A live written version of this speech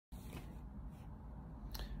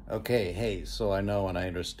Okay, hey, so I know and I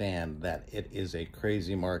understand that it is a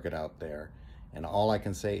crazy market out there. And all I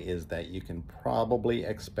can say is that you can probably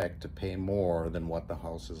expect to pay more than what the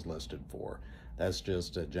house is listed for. That's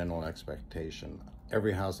just a general expectation.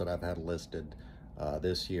 Every house that I've had listed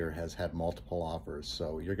this year has had multiple offers,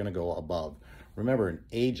 so you're going to go above. Remember, an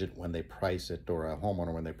agent, when they price it, or a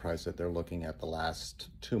homeowner, when they price it, they're looking at the last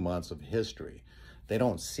 2 months of history. They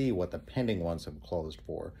don't see what the pending ones have closed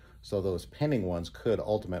for. So those pending ones could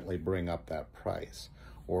ultimately bring up that price,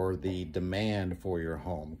 or the demand for your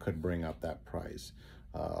home could bring up that price,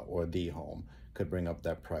 or the home could bring up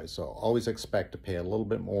that price. So always expect to pay a little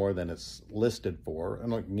bit more than it's listed for.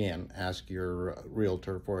 And again, ask your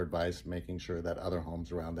realtor for advice, making sure that other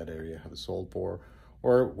homes around that area have sold for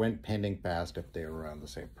or went pending fast if they were around the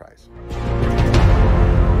same price.